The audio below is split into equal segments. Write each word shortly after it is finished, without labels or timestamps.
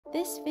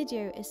This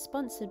video is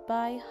sponsored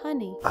by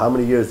Honey. How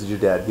many years did your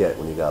dad get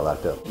when he got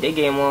locked up? They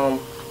gave him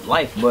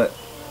life, but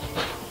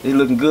he's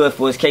looking good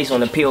for his case on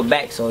the peel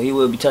back, so he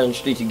will be turning the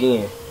streets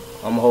again.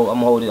 I'm gonna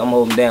hold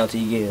him down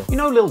till he gets. You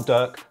know Lil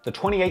Durk, the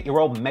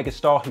 28-year-old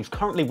megastar who's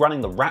currently running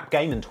the rap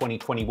game in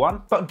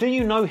 2021? But do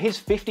you know his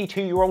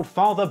 52-year-old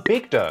father,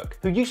 Big Durk,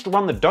 who used to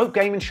run the dope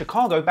game in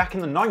Chicago back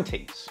in the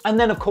 90s? And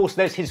then of course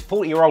there's his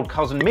 40-year-old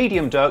cousin,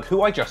 Medium Durk,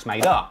 who I just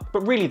made up.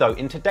 But really though,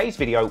 in today's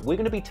video, we're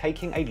gonna be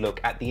taking a look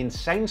at the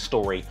insane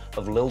story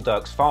of Lil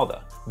Durk's father,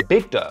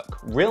 Big Durk,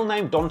 real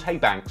name Dante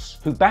Banks,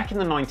 who back in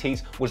the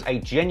 90s was a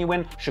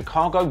genuine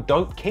Chicago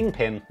dope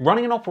kingpin,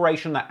 running an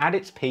operation that at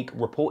its peak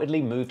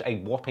reportedly moved a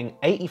whopping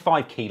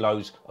 85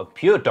 kilos of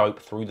pure dope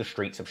through the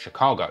streets of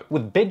Chicago,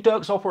 with Big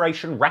Durk's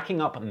operation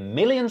racking up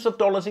millions of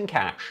dollars in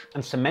cash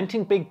and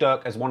cementing Big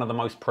Durk as one of the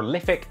most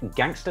prolific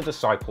gangster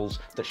disciples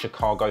that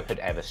Chicago had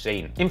ever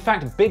seen. In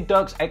fact, Big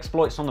Durk's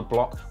exploits on the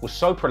block were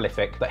so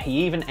prolific that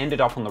he even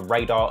ended up on the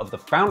radar of the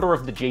founder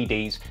of the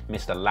GDs,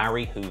 Mr.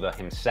 Larry Hoover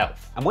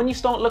himself. And when you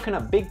start looking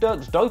at Big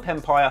Durk's dope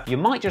empire, you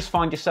might just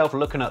find yourself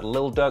looking at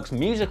Lil Durk's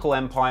musical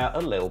empire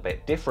a little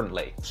bit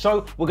differently.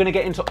 So we're going to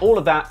get into all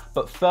of that,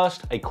 but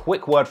first, a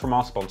quick word from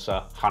our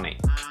sponsor, Honey.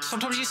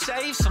 Sometimes you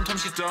save,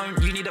 sometimes you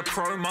don't. You need a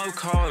promo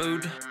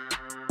code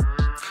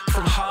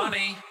from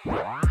Honey.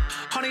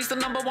 Honey's the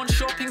 #1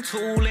 shopping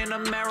tool in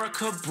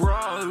America,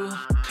 bro.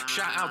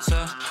 Shout out to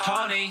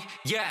Honey,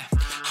 yeah,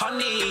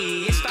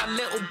 Honey. It's that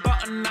little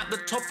button at the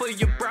top of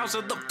your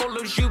browser that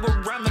follows you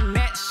around the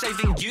net,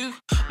 saving you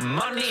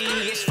money.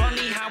 It's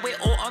funny how it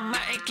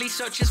automatically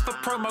searches for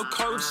promo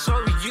codes so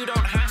you don't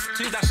have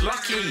to, that's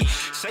lucky.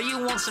 Say you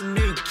want some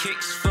new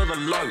kicks for the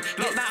low,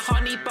 hit that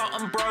Honey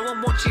button, bro,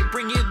 and watch it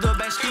bring you the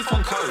best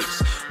coupon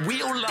codes.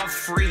 We all love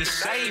free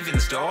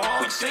savings,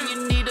 dog. Say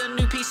you need a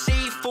new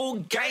PC for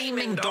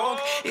gaming, dog.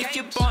 If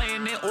you're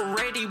buying it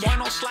already, why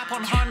not slap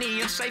on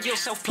Honey and save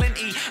yourself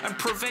plenty and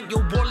prevent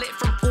your wallet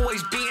from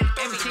always being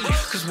empty?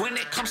 Cause when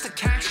it comes to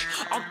cash,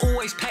 I'm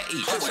always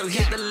petty. So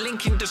hit the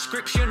link in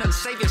description and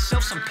save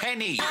yourself some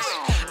pennies.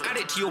 Add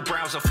it to your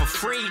browser for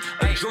free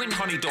and join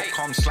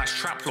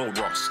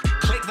honey.com/traplawross.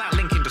 Click that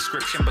link in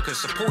description because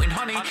supporting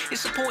Honey is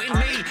supporting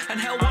me, and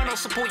hell, why not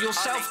support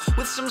yourself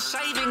with some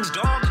savings,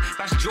 dog?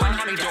 That's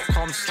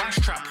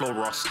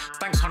joinhoney.com/traplawross.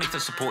 Thanks Honey for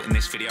supporting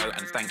this video,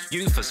 and thank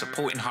you for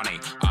supporting Honey.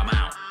 I'm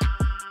out.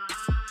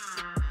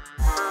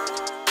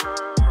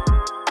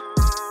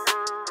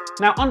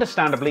 Now,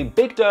 understandably,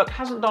 Big Durk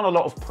hasn't done a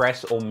lot of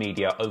press or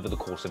media over the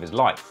course of his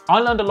life. I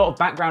learned a lot of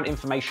background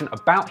information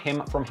about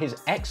him from his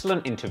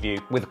excellent interview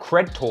with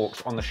Cred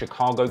Talks on the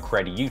Chicago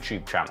Cred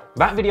YouTube channel.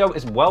 That video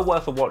is well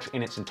worth a watch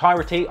in its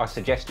entirety. I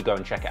suggest you go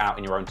and check it out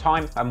in your own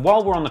time. And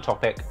while we're on the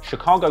topic,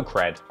 Chicago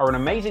Cred are an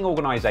amazing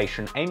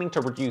organization aiming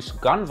to reduce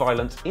gun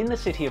violence in the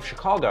city of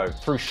Chicago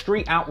through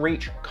street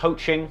outreach,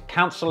 coaching,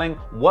 counseling,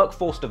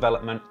 workforce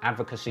development,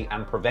 advocacy,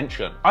 and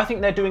prevention. I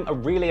think they're doing a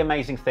really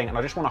amazing thing, and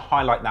I just want to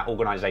highlight that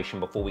organization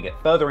before we get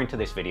further into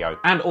this video,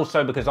 and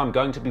also because I'm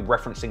going to be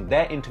referencing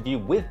their interview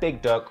with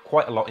Big Durk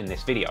quite a lot in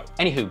this video.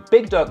 Anywho,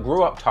 Big Durk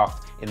grew up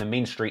tough in the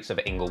mean streets of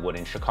Inglewood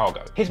in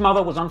Chicago. His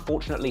mother was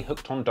unfortunately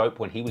hooked on dope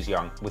when he was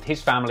young, with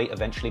his family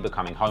eventually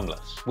becoming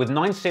homeless. With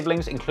 9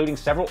 siblings, including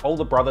several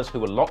older brothers who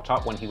were locked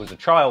up when he was a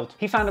child,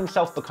 he found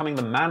himself becoming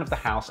the man of the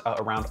house at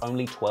around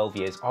only 12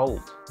 years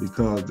old.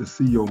 Because to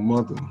see your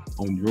mother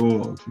on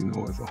drugs, you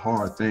know, it's a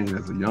hard thing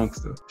as a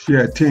youngster. She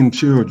had 10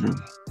 children.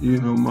 You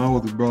know, my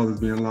older brother's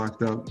being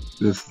locked up.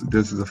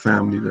 This is a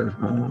family that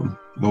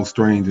no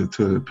stranger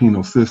to the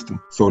penal system.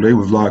 So they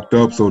was locked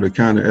up, so they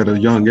kind of at a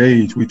young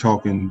age, we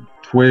talking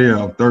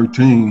 12,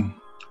 13,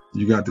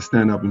 you got to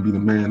stand up and be the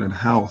man of the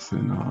house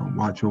and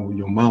watch over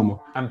your mama.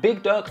 And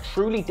Big Durk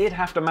truly did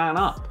have to man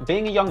up.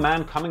 Being a young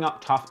man coming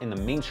up tough in the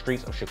mean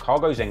streets of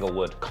Chicago's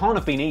Inglewood can't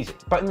have been easy.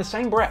 But in the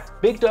same breath,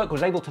 Big Durk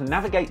was able to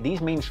navigate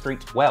these mean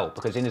streets well,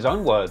 because in his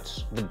own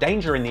words, the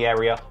danger in the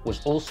area was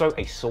also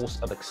a source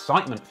of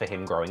excitement for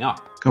him growing up.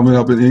 Coming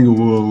up in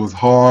Inglewood was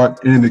hard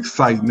and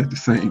exciting at the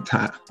same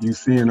time. You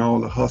seeing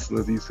all the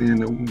hustlers, you seeing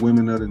the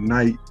women of the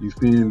night, you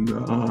seeing the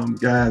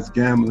guys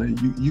gambling.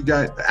 You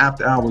got the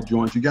after-hour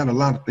joints. You got a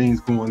lot of things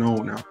going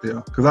on out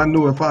there. Because I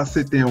knew if I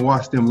sit there and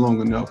watch them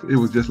long enough, it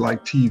was just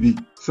like TV.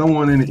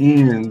 Someone in the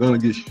end gonna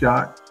get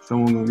shot.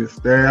 Someone gonna get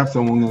stabbed,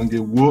 someone gonna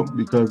get whooped,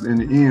 because in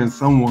the end,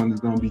 someone is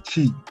gonna be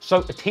cheating. So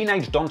a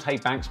teenage Dante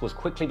Banks was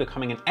quickly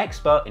becoming an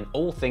expert in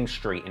all things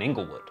street in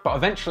Inglewood. But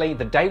eventually,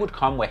 the day would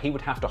come where he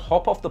would have to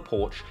hop off the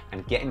porch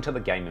and get into the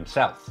game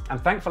himself.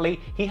 And thankfully,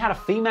 he had a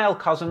female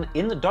cousin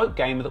in the dope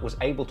game that was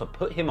able to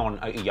put him on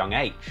at a young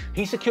age.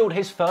 He secured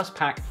his first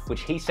pack,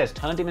 which he says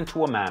turned him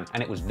into a man,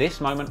 and it was this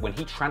moment when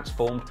he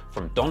transformed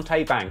from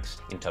Dante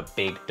Banks into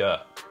Big Durk.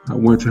 I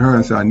went to her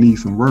and said, I need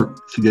some work.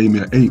 She gave me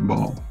an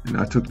 8-ball, and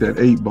I took that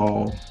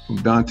 8-ball from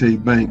Dante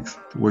Banks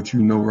to what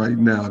you know right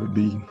now to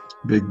be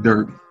Big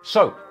Durk.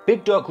 So,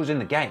 Big Durk was in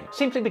the game,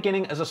 simply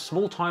beginning as a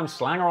small-time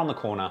slanger on the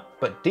corner,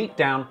 but deep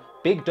down,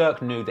 Big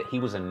Durk knew that he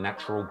was a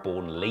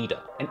natural-born leader,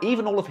 and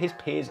even all of his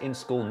peers in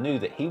school knew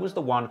that he was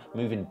the one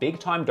moving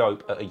big-time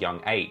dope at a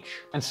young age.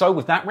 And so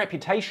with that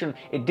reputation,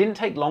 it didn't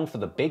take long for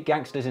the big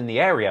gangsters in the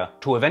area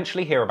to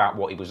eventually hear about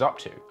what he was up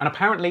to. And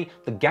apparently,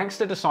 the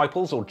gangster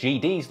disciples, or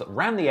GDs, that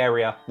ran the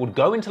area would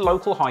go into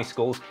local high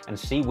schools and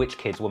see which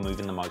kids were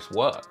moving the most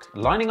work,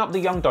 lining up the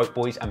young dope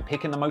boys and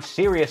picking the most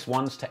serious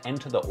ones to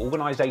enter the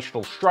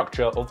organizational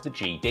structure of the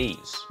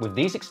GDs, with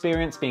these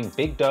experiences being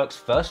Big Durk's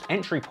first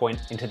entry point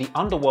into the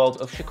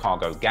underworld of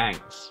Chicago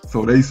gangs.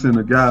 So they sent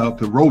a guy up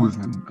to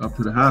Robeson, up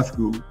to the high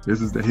school.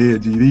 This is the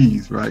head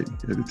GDs, right?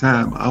 At the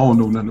time, I don't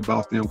know nothing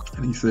about them.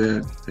 And he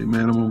said, hey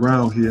man, I'm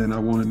around here and I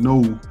want to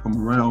know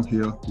from around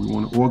here. We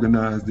want to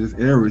organize this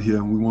area here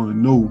and we want to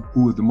know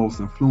who is the most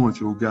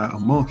influential guy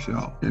amongst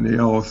y'all. And they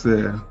all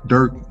said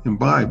Durk and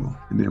Bible.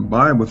 And then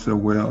Bible said,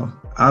 well,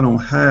 I don't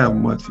have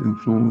much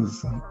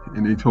influence,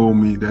 and they told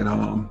me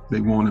that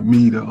they wanted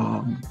me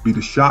to be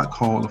the shot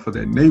caller for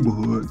that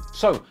neighborhood.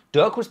 So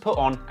Durk was put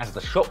on as the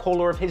shot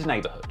caller of his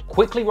neighborhood,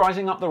 quickly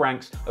rising up the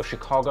ranks of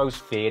Chicago's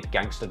feared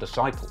gangster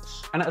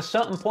disciples. And at a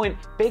certain point,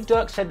 Big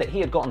Durk said that he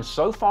had gotten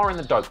so far in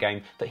the dope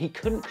game that he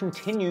couldn't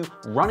continue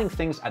running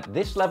things at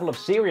this level of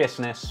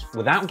seriousness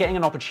without getting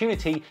an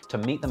opportunity to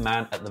meet the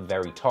man at the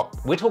very top.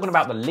 We're talking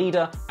about the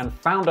leader and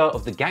founder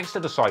of the gangster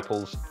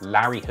disciples,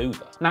 Larry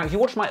Hoover. Now, if you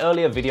watched my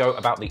earlier video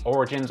about the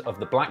origins of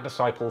the black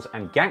disciples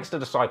and gangster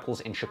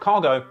disciples in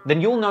Chicago,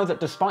 then you'll know that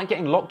despite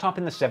getting locked up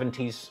in the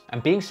 70s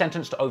and being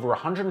sentenced to over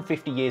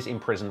 150 years in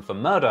prison for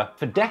murder,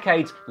 for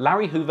decades,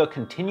 Larry Hoover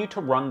continued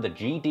to run the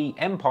GD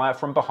empire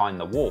from behind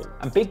the wall.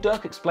 And Big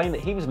Durk explained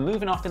that he was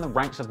moving up in the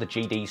ranks of the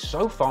GD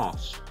so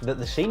fast that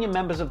the senior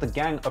members of the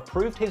gang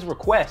approved his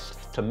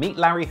request to meet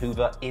Larry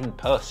Hoover in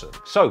person.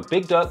 So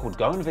Big Durk would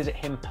go and visit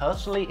him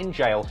personally in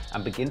jail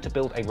and begin to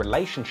build a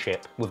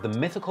relationship with the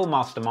mythical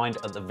mastermind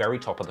at the very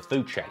top of the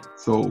food chain.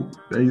 So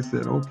they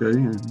said, okay,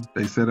 and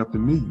they set up the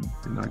meeting,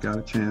 and I got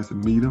a chance to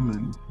meet him,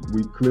 and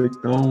we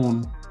clicked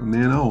on from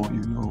then on.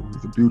 You know, it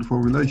was a beautiful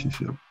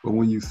relationship. But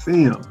when you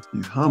see him,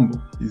 he's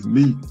humble, he's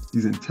meek,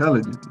 he's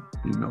intelligent.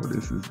 You know,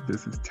 this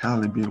is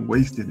talent being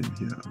wasted in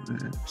here,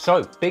 man.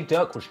 So Big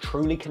Durk was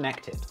truly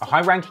connected. A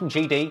high-ranking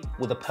GD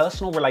with a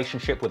personal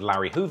relationship with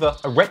Larry Hoover,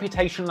 a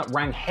reputation that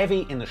rang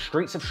heavy in the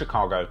streets of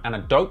Chicago, and a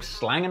dope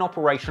slanging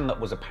operation that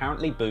was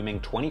apparently booming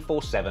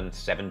 24/7,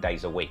 7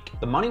 days a week.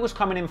 The money was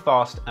coming in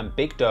fast, and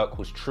Big Durk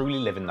was truly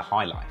living the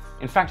high life.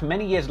 In fact,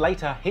 many years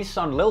later, his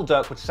son Lil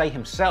Durk would say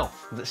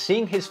himself that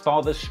seeing his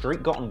father's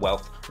street-gotten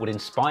wealth would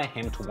inspire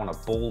him to want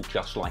to ball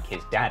just like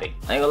his daddy.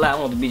 I ain't gonna lie, I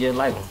want to be just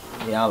like him.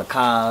 Yeah, all the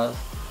cars,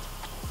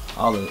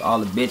 all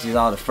the bitches,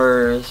 all the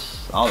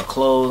furs, all the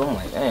clothes. I'm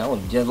like, dang, I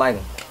want to be just like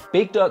him.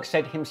 Big Durk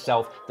said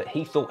himself that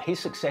he thought his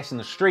success in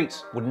the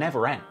streets would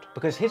never end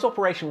because his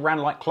operation ran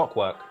like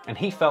clockwork and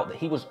he felt that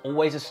he was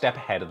always a step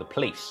ahead of the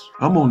police.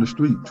 I'm on the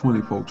street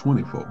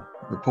 24/24.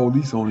 The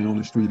police only on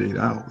the street 8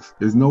 hours.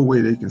 There's no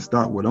way they can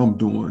stop what I'm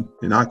doing,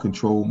 and I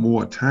control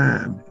more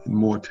time and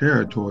more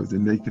territories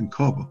than they can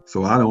cover.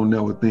 So I don't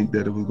never think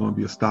that it was going to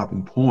be a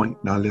stopping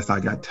point, not unless I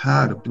got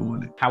tired of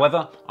doing it.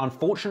 However,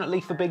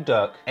 unfortunately for Big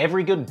Durk,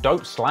 every good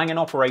dope slanging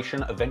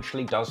operation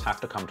eventually does have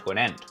to come to an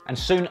end. And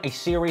soon a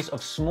series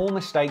of small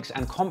mistakes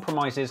and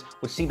compromises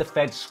would see the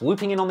feds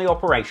swooping in on the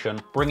operation,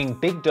 bringing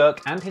Big Durk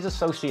and his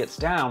associates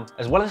down,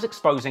 as well as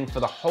exposing for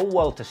the whole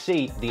world to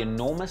see the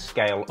enormous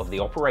scale of the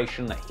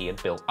operation that he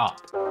had built up.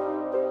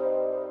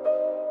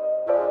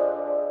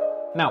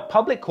 Now,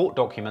 public court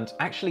documents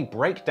actually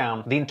break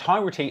down the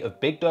entirety of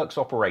Big Durk's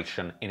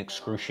operation in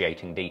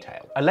excruciating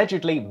detail.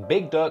 Allegedly,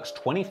 Big Durk's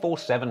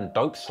 24/7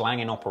 dope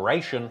slanging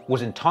operation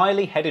was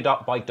entirely headed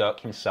up by Durk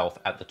himself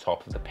at the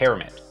top of the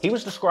pyramid. He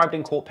was described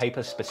in court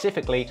papers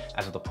specifically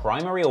as the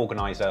primary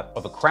organizer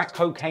of a crack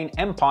cocaine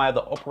empire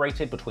that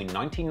operated between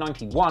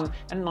 1991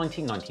 and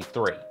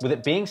 1993, with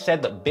it being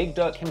said that Big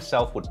Durk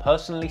himself would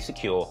personally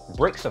secure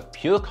bricks of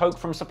pure coke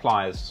from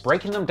suppliers,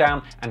 breaking them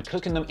down and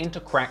cooking them into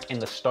crack in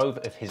the stove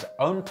of his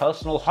own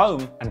personal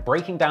home and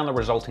breaking down the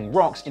resulting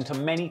rocks into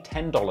many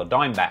 $10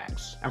 dime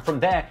bags. And from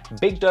there,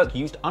 Big Durk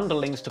used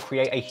underlings to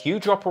create a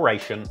huge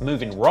operation,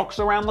 moving rocks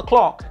around the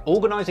clock,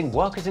 organizing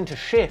workers into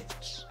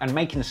shifts, and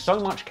making so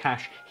much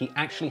cash he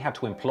actually had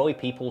to employ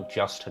people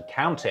just to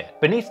count it.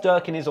 Beneath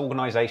Durk in his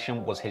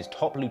organization was his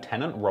top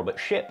lieutenant Robert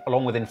Shipp,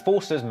 along with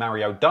enforcers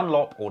Mario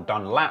Dunlop or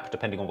Dunlap,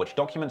 depending on which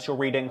documents you're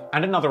reading,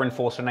 and another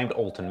enforcer named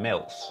Alton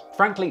Mills.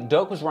 Frankly,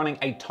 Durk was running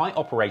a tight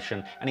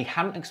operation and he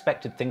hadn't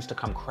expected things to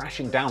come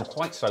crashing down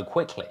quite so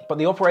quickly. But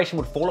the operation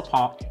would fall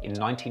apart in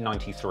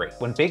 1993,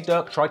 when Big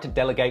Durk tried to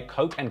delegate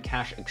coke and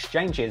cash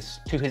exchanges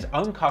to his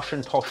own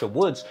cousin Tosha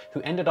Woods,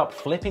 who ended up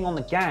flipping on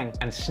the gang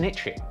and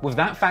snitching, with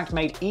that fact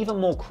made even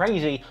more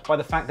crazy by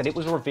the fact that it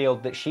was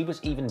revealed that she was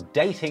even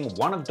dating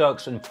one of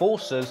Durk's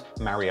enforcers,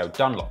 Mario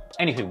Dunlop.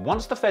 Anywho,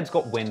 once the feds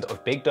got wind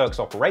of Big Durk's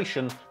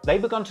operation, they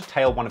began to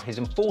tail one of his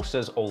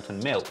enforcers, Alton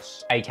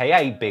Mills,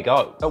 aka Big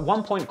O. At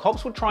one point,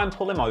 cops would try and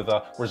pull him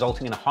over,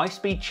 resulting in a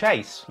high-speed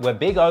chase where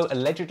Big O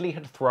allegedly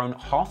had thrown thrown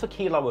half a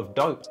kilo of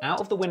dope out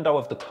of the window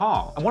of the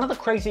car. And one of the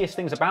craziest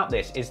things about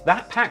this is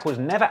that pack was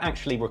never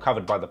actually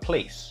recovered by the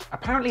police.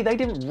 Apparently they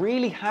didn't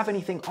really have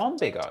anything on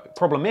Big O.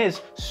 Problem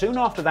is, soon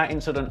after that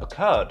incident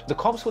occurred, the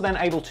cops were then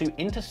able to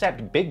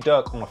intercept Big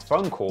Durk on a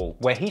phone call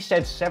where he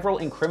said several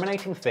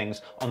incriminating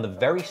things on the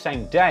very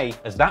same day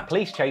as that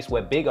police chase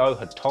where Big O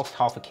had tossed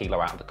half a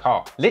kilo out of the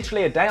car.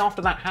 Literally a day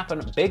after that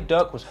happened, Big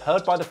Durk was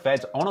heard by the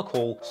feds on a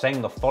call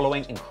saying the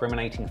following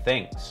incriminating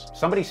things.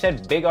 Somebody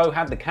said Big O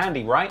had the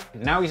candy, right?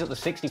 Now he's at the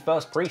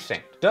 61st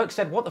precinct. Durk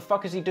said, what the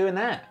fuck is he doing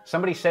there?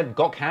 Somebody said,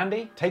 got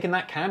candy? Taking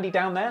that candy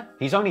down there?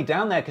 He's only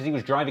down there because he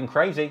was driving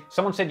crazy.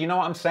 Someone said, you know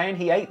what I'm saying?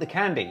 He ate the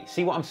candy.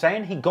 See what I'm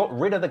saying? He got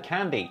rid of the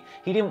candy.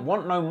 He didn't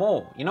want no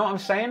more. You know what I'm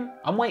saying?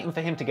 I'm waiting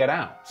for him to get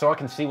out so I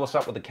can see what's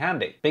up with the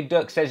candy. Big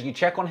Durk says, you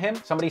check on him?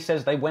 Somebody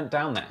says they went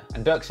down there.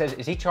 And Durk says,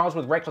 is he charged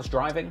with reckless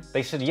driving?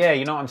 They said, yeah,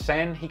 you know what I'm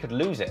saying? He could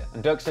lose it.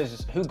 And Durk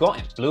says, who got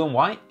him? Blue and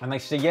white? And they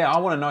say, yeah, I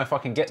want to know if I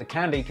can get the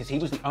candy because he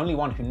was the only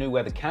one who knew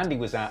where the candy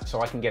was at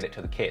so I can get it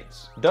to the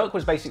kids. Durk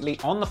was basically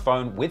on the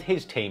phone with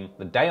his team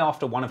the day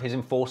after one of his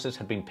enforcers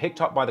had been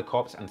picked up by the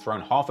cops and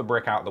thrown half a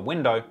brick out the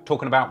window,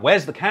 talking about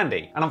where's the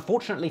candy? And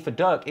unfortunately for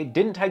Durk, it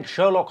didn't take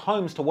Sherlock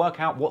Holmes to work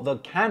out what the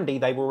candy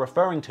they were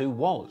referring to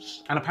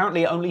was. And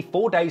apparently only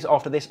 4 days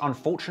after this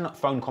unfortunate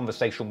phone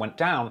conversation went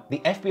down, the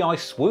FBI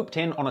swooped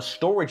in on a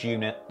storage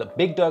unit that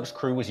Big Durk's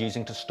crew was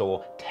using to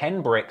store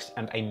 10 bricks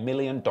and $1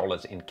 million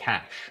in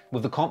cash,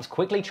 with the cops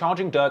quickly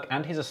charging Durk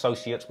and his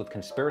associates with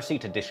conspiracy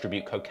to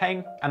distribute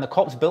cocaine. And the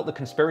cops built the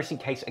conspiracy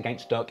case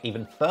against Durk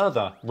even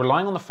further,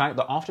 relying on the fact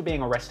that after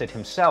being arrested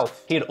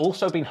himself, he had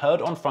also been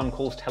heard on phone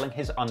calls telling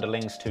his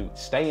underlings to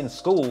stay in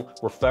school,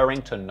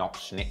 referring to not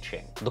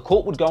snitching. The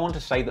court would go on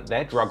to say that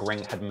their drug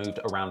ring had moved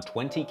around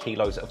 20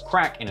 kilos of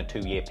crack in a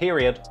 2-year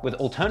period, with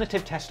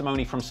alternative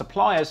testimony from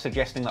suppliers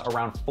suggesting that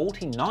around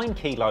 49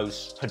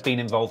 kilos had been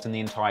involved in the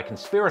entire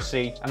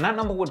conspiracy, and that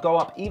number would go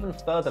up even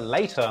further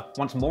later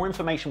once more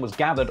information was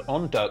gathered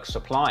on Durk's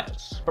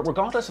suppliers. But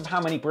regardless of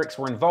how many bricks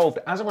were involved,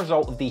 as a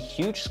result of the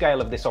huge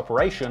scale of this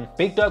operation,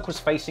 Big Durk was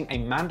facing a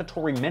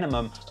mandatory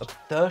minimum of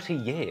 30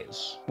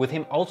 years, with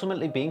him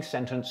ultimately being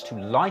sentenced to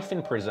life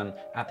in prison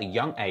at the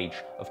young age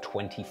of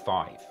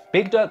 25.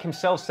 Big Durk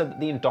himself said that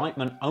the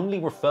indictment only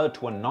referred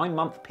to a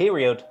 9-month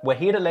period where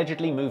he had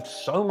allegedly moved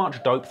so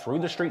much dope through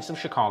the streets of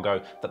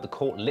Chicago that the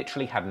court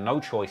literally had no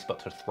choice but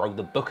to throw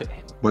the book at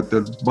him. But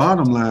the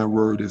bottom line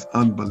word is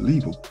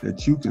unbelievable,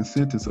 that you can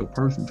sentence a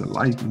person to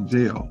life in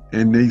jail.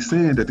 And they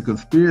saying that the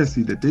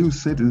conspiracy that they would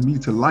sentence me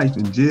to life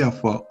in jail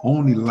for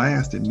only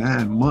lasted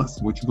 9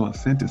 months. What you gonna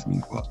sentence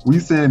me for? We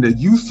saying that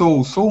you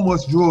sold so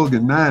much drug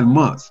in 9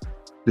 months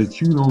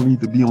that you don't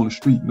need to be on the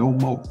street no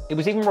more. It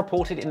was even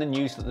reported in the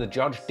news that the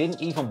judge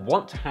didn't even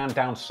want to hand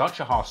down such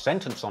a harsh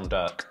sentence on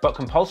Durk, but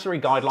compulsory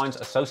guidelines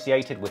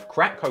associated with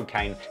crack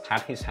cocaine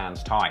had his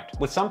hands tied,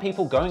 with some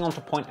people going on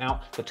to point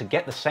out that to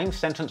get the same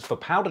sentence for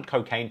powdered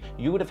cocaine,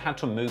 you would have had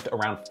to move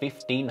around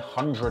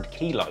 1,500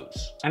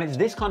 kilos. And it's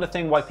this kind of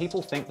thing why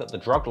people think that the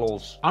drug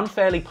laws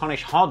unfairly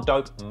punish hard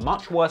dope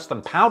much worse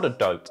than powdered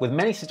dope, with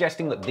many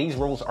suggesting that these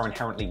rules are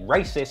inherently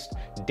racist,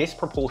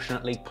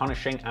 disproportionately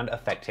punishing and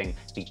affecting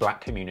the black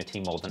community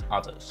more than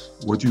others.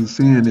 What you're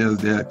seeing is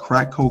that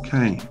crack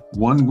cocaine,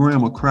 1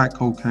 gram of crack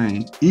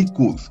cocaine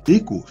equals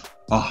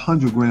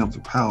 100 grams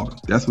of powder.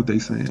 That's what they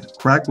saying.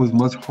 Crack was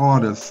much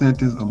harder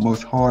sentence, a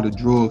much harder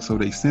drug, so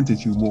they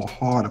sentenced you more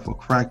harder for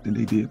crack than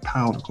they did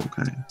powder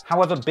cocaine.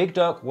 However, Big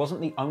Durk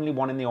wasn't the only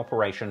one in the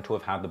operation to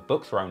have had the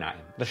book thrown at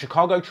him. The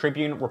Chicago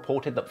Tribune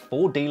reported that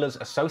 4 dealers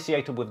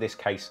associated with this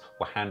case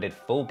were handed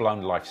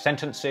full-blown life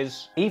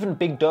sentences. Even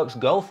Big Durk's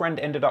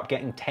girlfriend ended up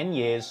getting 10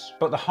 years,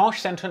 but the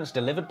harsh sentence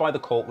delivered by the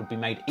court would be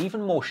made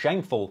even more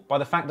shameful by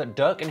the fact that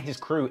Durk and his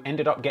crew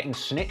ended up getting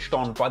snitched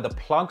on by the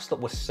plugs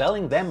that were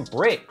selling them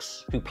bricks,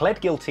 who pled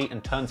guilty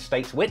and turned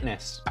state's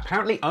witness,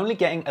 apparently only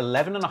getting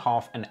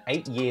 11.5 and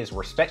 8 years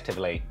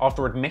respectively,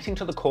 after admitting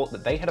to the court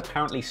that they had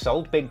apparently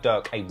sold Big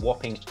Durk a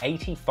whopping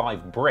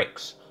 85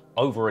 bricks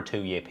over a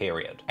 2-year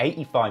period.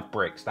 85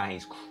 bricks, that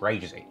is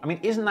crazy. I mean,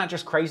 isn't that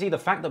just crazy? The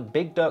fact that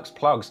Big Durk's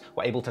plugs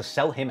were able to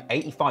sell him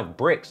 85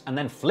 bricks and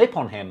then flip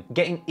on him,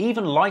 getting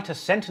even lighter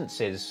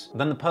sentences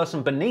than the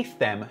person beneath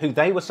them who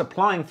they were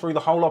supplying through the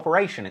whole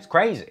operation. It's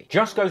crazy.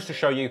 Just goes to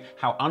show you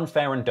how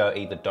unfair and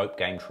dirty the dope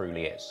game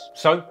truly is.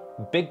 So,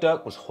 Big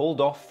Durk was hauled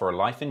off for a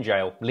life in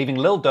jail, leaving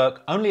Lil Durk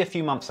only a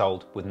few months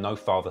old with no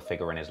father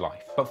figure in his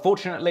life. But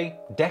fortunately,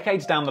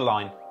 decades down the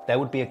line, there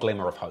would be a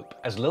glimmer of hope,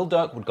 as Lil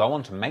Durk would go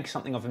on to make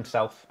something of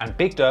himself, and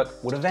Big Durk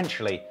would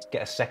eventually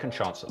get a second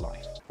chance at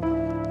life.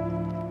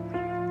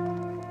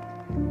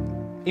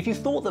 If you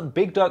thought that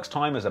Big Durk's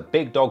time as a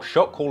big dog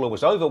shot caller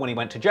was over when he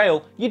went to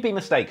jail, you'd be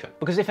mistaken.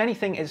 Because if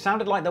anything, it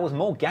sounded like there was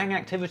more gang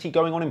activity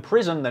going on in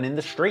prison than in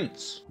the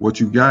streets. What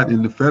you got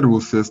in the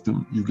federal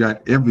system, you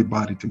got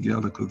everybody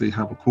together because they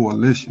have a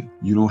coalition.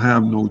 You don't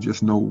have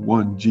just no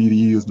one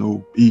GDs,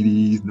 no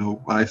BDs,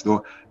 no vice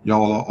lord.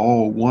 Y'all are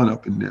all one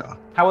up in there.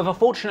 However,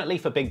 fortunately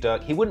for Big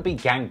Durk, he wouldn't be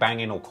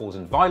gang-banging or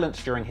causing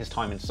violence during his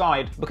time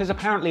inside, because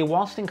apparently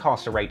whilst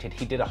incarcerated,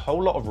 he did a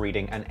whole lot of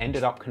reading and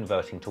ended up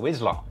converting to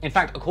Islam. In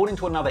fact, according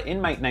to another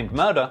inmate named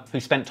Murder who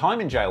spent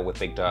time in jail with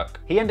Big Durk.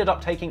 He ended up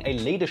taking a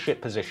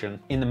leadership position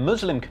in the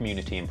Muslim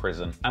community in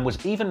prison and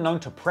was even known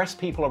to press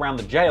people around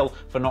the jail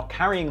for not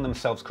carrying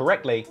themselves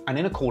correctly and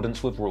in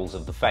accordance with rules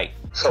of the faith.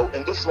 So,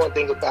 and this is one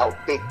thing about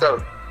Big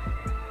Durk.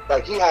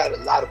 Like, he had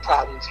a lot of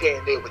problems here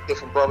and there with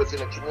different brothers in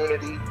the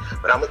community.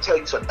 But I'm going to tell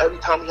you something. Every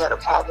time he had a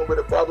problem with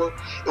a brother,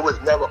 it was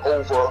never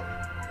over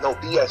no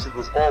BS. It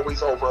was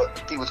always over.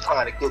 He was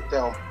trying to get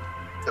them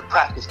to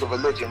practice the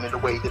religion in the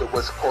way that it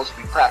was supposed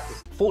to be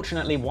practiced.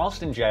 Fortunately,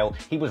 whilst in jail,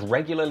 he was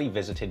regularly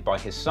visited by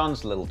his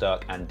sons Lil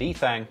Durk and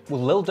D-Thang,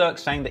 with Lil Durk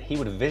saying that he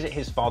would visit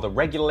his father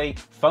regularly,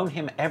 phone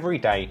him every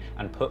day,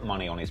 and put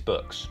money on his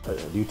books. Do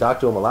you talk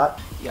to him a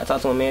lot? Yeah, I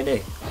talk to him every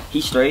day.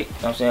 He's straight, you know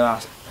what I'm saying?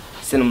 I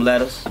send him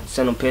letters,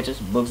 send him pictures,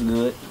 books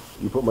good.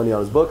 You put money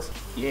on his books?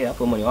 Yeah, I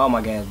put money on all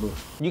my guys' books.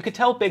 You could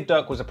tell Big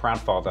Durk was a proud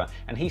father,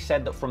 and he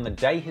said that from the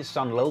day his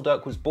son Lil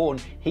Durk was born,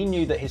 he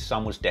knew that his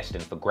son was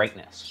destined for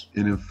greatness.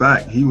 And in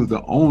fact, he was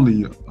the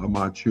only of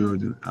my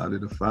children out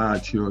of the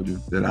 5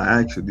 children that I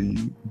actually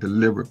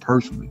delivered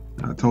personally.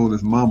 I told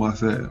his mom, I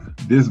said,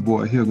 this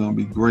boy here gonna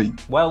be great.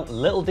 Well,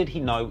 little did he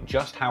know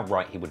just how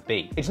right he would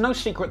be. It's no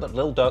secret that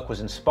Lil Durk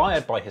was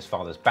inspired by his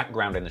father's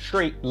background in the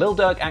street. Lil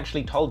Durk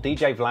actually told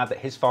DJ Vlad that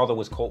his father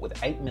was caught with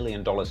 $8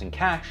 million in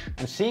cash,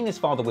 and seeing his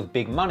father with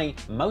big money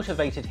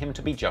motivated him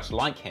to be just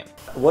like him.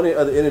 One of the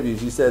other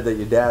interviews, you said that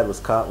your dad was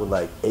caught with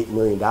like $8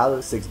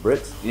 million, 6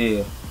 bricks?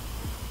 Yeah,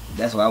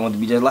 that's why I wanted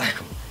to be just like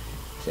him.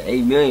 Said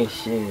 8 million,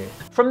 shit.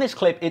 From this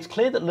clip, it's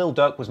clear that Lil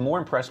Durk was more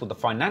impressed with the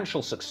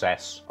financial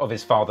success of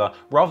his father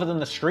rather than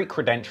the street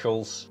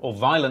credentials or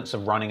violence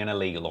of running an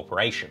illegal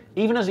operation.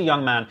 Even as a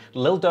young man,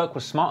 Lil Durk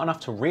was smart enough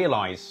to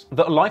realize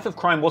that a life of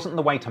crime wasn't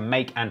the way to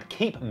make and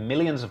keep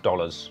millions of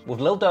dollars,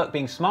 with Lil Durk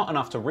being smart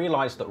enough to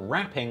realize that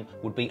rapping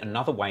would be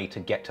another way to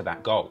get to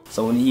that goal.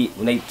 So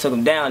when they took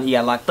him down, he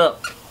got locked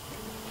up.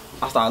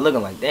 I started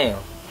looking like, damn.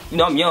 You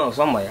know, I'm young,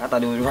 so I'm like, I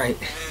thought it was right.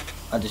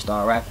 I just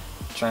started rapping,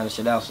 trying to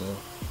shit out, so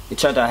it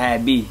turned out I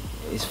had B.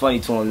 It's funny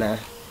to him now.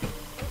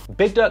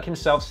 Big Durk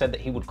himself said that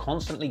he would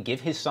constantly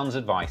give his sons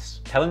advice,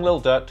 telling Lil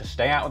Durk to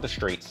stay out of the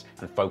streets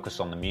and focus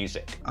on the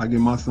music. I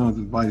give my sons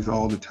advice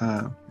all the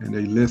time, and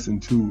they listen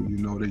too, you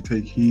know, they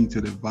take heed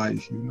to the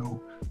advice, you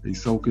know, they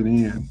soak it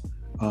in.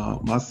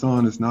 My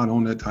son is not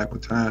on that type of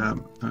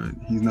time.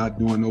 He's not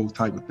doing those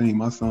type of things.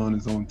 My son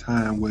is on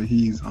time where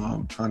he's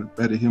trying to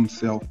better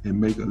himself and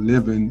make a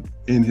living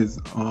in his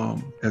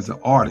as an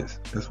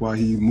artist. That's why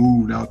he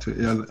moved out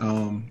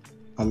to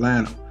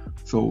Atlanta.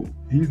 So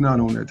he's not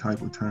on that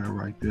type of time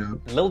right there.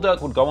 Lil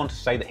Durk would go on to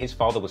say that his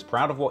father was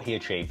proud of what he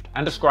achieved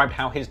and described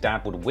how his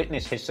dad would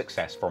witness his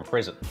success from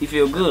prison. He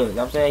feel good, you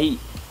know what I'm saying?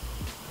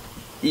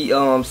 He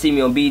see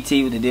me on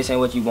BT with the This Ain't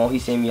What You Want. He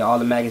sent me all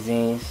the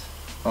magazines,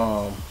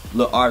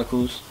 little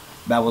articles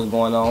about what's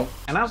going on.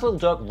 And as Lil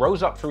Durk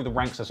rose up through the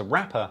ranks as a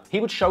rapper,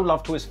 he would show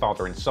love to his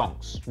father in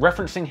songs,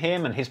 referencing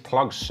him and his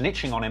plugs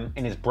snitching on him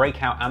in his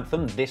breakout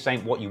anthem, This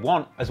Ain't What You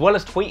Want, as well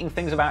as tweeting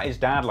things about his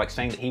dad like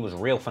saying that he was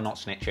real for not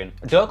snitching.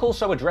 Durk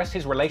also addressed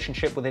his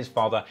relationship with his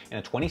father in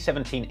a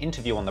 2017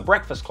 interview on The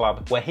Breakfast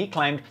Club, where he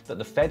claimed that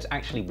the feds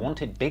actually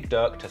wanted Big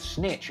Durk to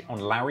snitch on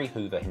Larry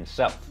Hoover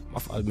himself. My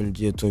father's been in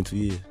jail 22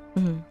 years.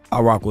 I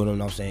rock with him, you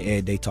know what I'm saying,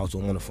 every day, talk to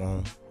him on the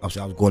phone. I was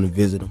going to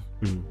visit him.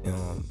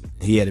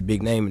 He had a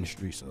big name in the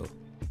street, so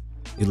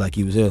it's like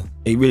he was here.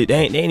 They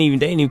ain't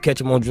even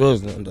catch him on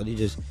drugs.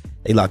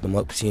 They locked him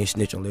up because he ain't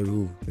snitch on Larry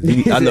Hoover.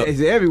 I know it's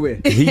everywhere.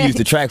 He used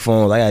to track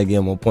phones. I gotta get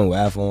him on point with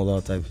iPhones,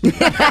 all types of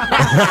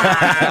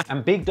shit.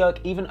 And Big Durk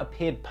even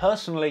appeared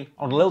personally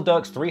on Lil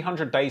Durk's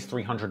 300 Days,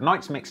 300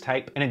 Nights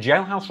mixtape in a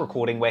jailhouse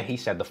recording where he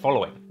said the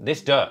following.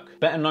 This Durk,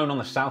 better known on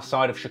the south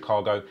side of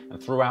Chicago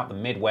and throughout the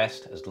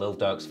Midwest as Lil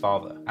Durk's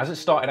father. As it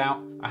started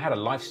out, I had a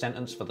life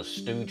sentence for the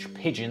stooge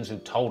pigeons who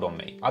told on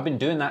me. I've been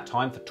doing that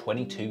time for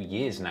 22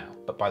 years now,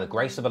 but by the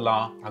grace of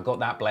Allah, I got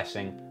that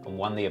blessing and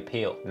won the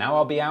appeal. Now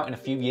I'll be out in a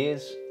few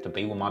years to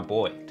be with my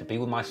boy, to be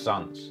with my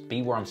sons,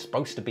 be where I'm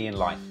supposed to be in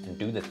life and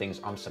do the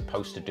things I'm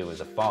supposed to do as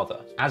a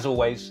father. As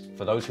always,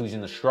 for those who's in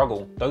the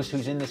struggle, those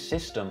who's in the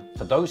system,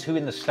 for those who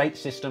in the state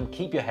system,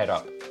 keep your head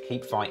up,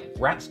 keep fighting.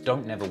 Rats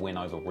don't never win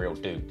over real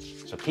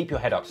dudes. So keep your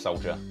head up,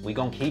 soldier. We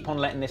gon' keep on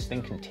letting this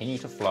thing continue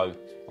to flow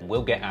and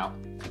we'll get out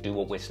and do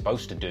what we're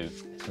supposed to do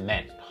as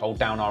men, hold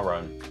down our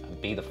own and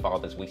be the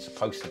fathers we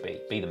supposed to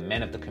be the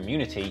men of the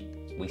community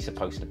we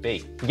supposed to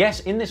be.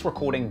 Yes, in this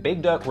recording,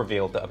 Big Durk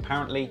revealed that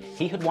apparently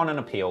he had won an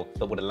appeal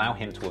that would allow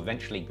him to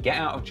eventually get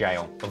out of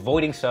jail,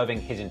 avoiding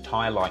serving his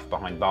entire life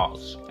behind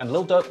bars. And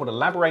Lil Durk would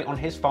elaborate on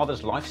his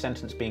father's life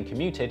sentence being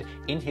commuted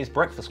in his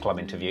Breakfast Club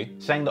interview,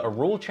 saying that a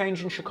rule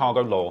change in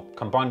Chicago law,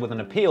 combined with an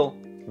appeal,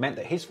 meant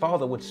that his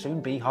father would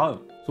soon be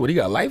home. So what, he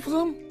got life or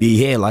something?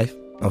 He had life.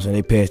 I'm saying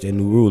they passed that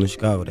new rule in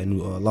Chicago, that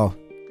new law.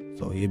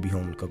 So he'll be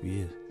home in a couple of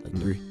years. like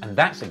 3. And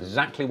that's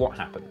exactly what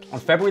happened. On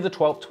February the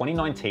 12th,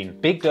 2019,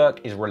 Big Durk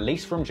is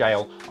released from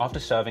jail after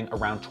serving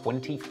around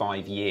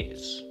 25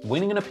 years,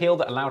 winning an appeal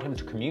that allowed him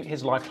to commute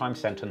his lifetime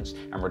sentence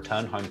and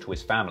return home to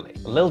his family.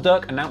 Lil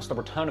Durk announced the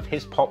return of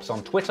his pops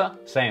on Twitter,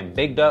 saying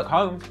 "Big Durk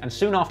home," and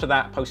soon after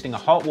that posting a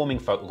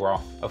heartwarming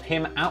photograph of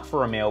him out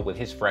for a meal with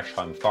his fresh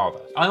home father.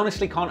 I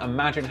honestly can't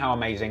imagine how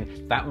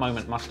amazing that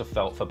moment must have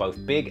felt for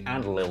both Big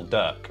and Lil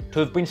Durk. To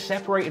have been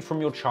separated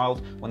from your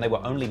child when they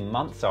were only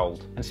months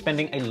old and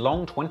spending a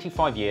long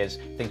 25 years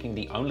thinking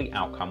the only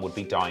outcome would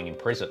be dying in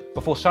prison,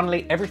 before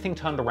suddenly everything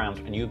turned around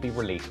and you would be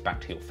released back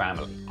to your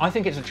family. I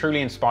think it's a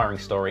truly inspiring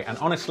story, and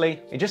honestly,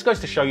 it just goes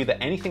to show you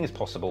that anything is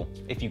possible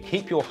if you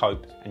keep your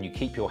hope and you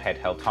keep your head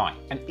held high.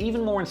 And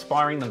even more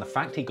inspiring than the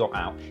fact he got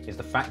out is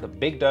the fact that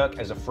Big Durk,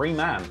 as a free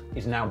man,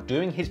 is now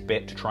doing his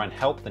bit to try and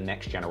help the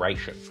next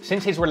generation.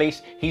 Since his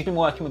release, he's been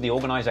working with the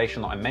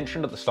organization that I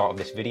mentioned at the start of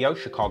this video,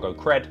 Chicago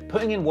Cred,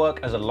 putting in work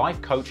as a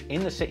life coach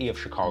in the city of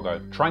Chicago,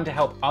 trying to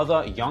help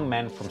other young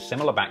men from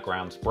similar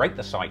backgrounds break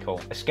the cycle,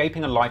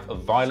 escaping a life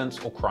of violence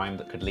or crime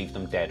that could leave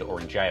them dead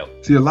or in jail.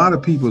 See, a lot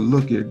of people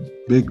look at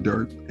Big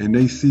Durk and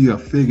they see a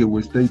figure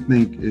which they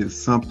think is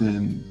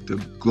something to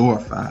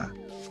glorify,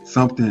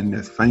 something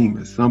that's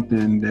famous,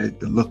 something that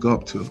to look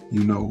up to.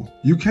 You know,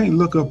 you can't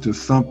look up to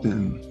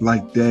something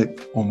like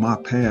that on my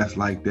past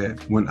like that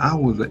when I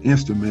was an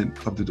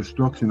instrument of the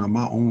destruction of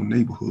my own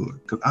neighborhood.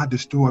 Because I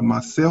destroyed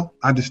myself,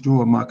 I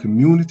destroyed my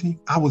community,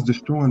 I was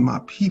destroying my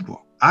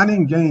people. I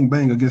didn't gang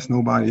bang against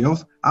nobody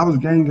else. I was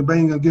gang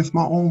bang against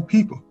my own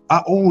people.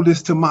 I owe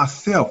this to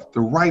myself to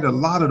right a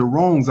lot of the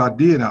wrongs I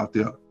did out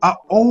there. I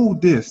owe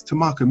this to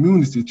my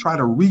community to try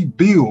to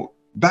rebuild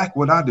back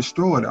what I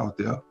destroyed out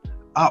there.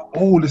 I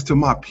owe this to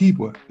my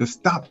people to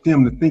stop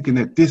them to thinking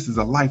that this is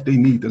a life they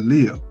need to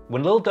live.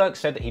 When Lil Durk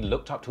said that he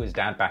looked up to his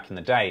dad back in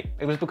the day,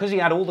 it was because he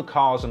had all the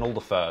cars and all the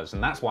furs,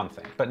 and that's one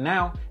thing. But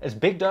now, as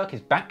Big Durk is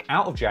back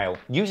out of jail,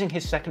 using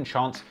his second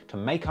chance to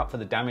make up for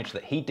the damage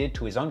that he did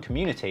to his own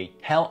community,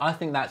 hell, I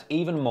think that's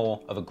even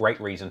more of a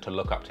great reason to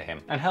look up to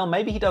him. And hell,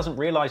 maybe he doesn't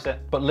realize it,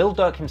 but Lil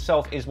Durk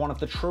himself is one of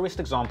the truest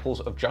examples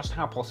of just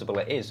how possible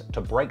it is to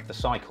break the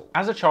cycle.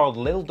 As a child,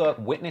 Lil Durk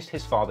witnessed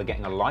his father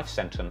getting a life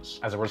sentence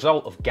as a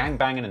result of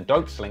gangbanging and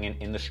dope slinging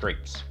in the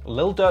streets.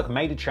 Lil Durk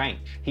made a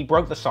change. He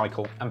broke the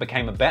cycle and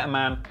became a better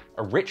man,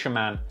 a richer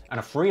man, and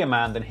a freer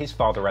man than his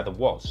father ever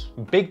was.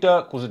 Big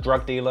Durk was a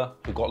drug dealer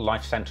who got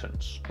life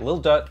sentence.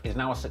 Lil Durk is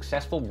now a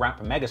successful rap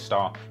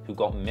megastar who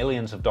got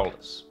millions of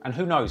dollars. And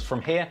who knows,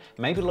 from here,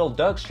 maybe Lil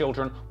Durk's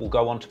children will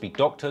go on to be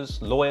doctors,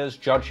 lawyers,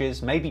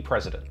 judges, maybe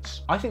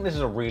presidents. I think this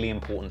is a really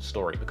important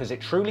story because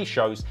it truly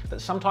shows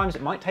that sometimes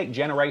it might take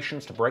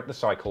generations to break the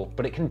cycle,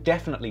 but it can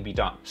definitely be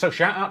done. So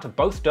shout out to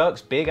both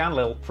Durks, Big and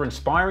Lil, for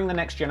inspiring the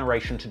next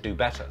generation to do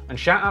better. And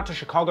shout out to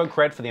Chicago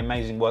Cred for the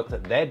amazing work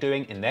that they're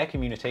doing in their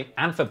community,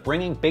 and for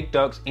bringing Big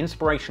Durk's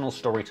inspirational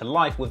story to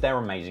life with their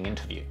amazing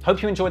interview.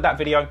 Hope you enjoyed that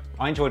video.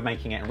 I enjoyed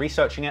making it and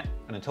researching it.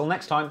 And until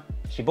next time,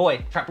 it's your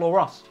boy, Trap Lord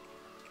Ross.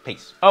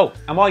 Peace. Oh,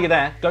 and while you're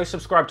there, go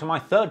subscribe to my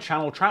third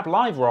channel, Trap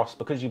Live Ross,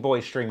 because your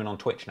boy's streaming on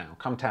Twitch now.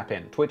 Come tap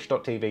in,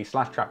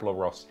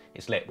 twitch.tv/TrapLordRoss.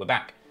 It's lit, we're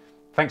back.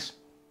 Thanks.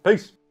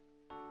 Peace.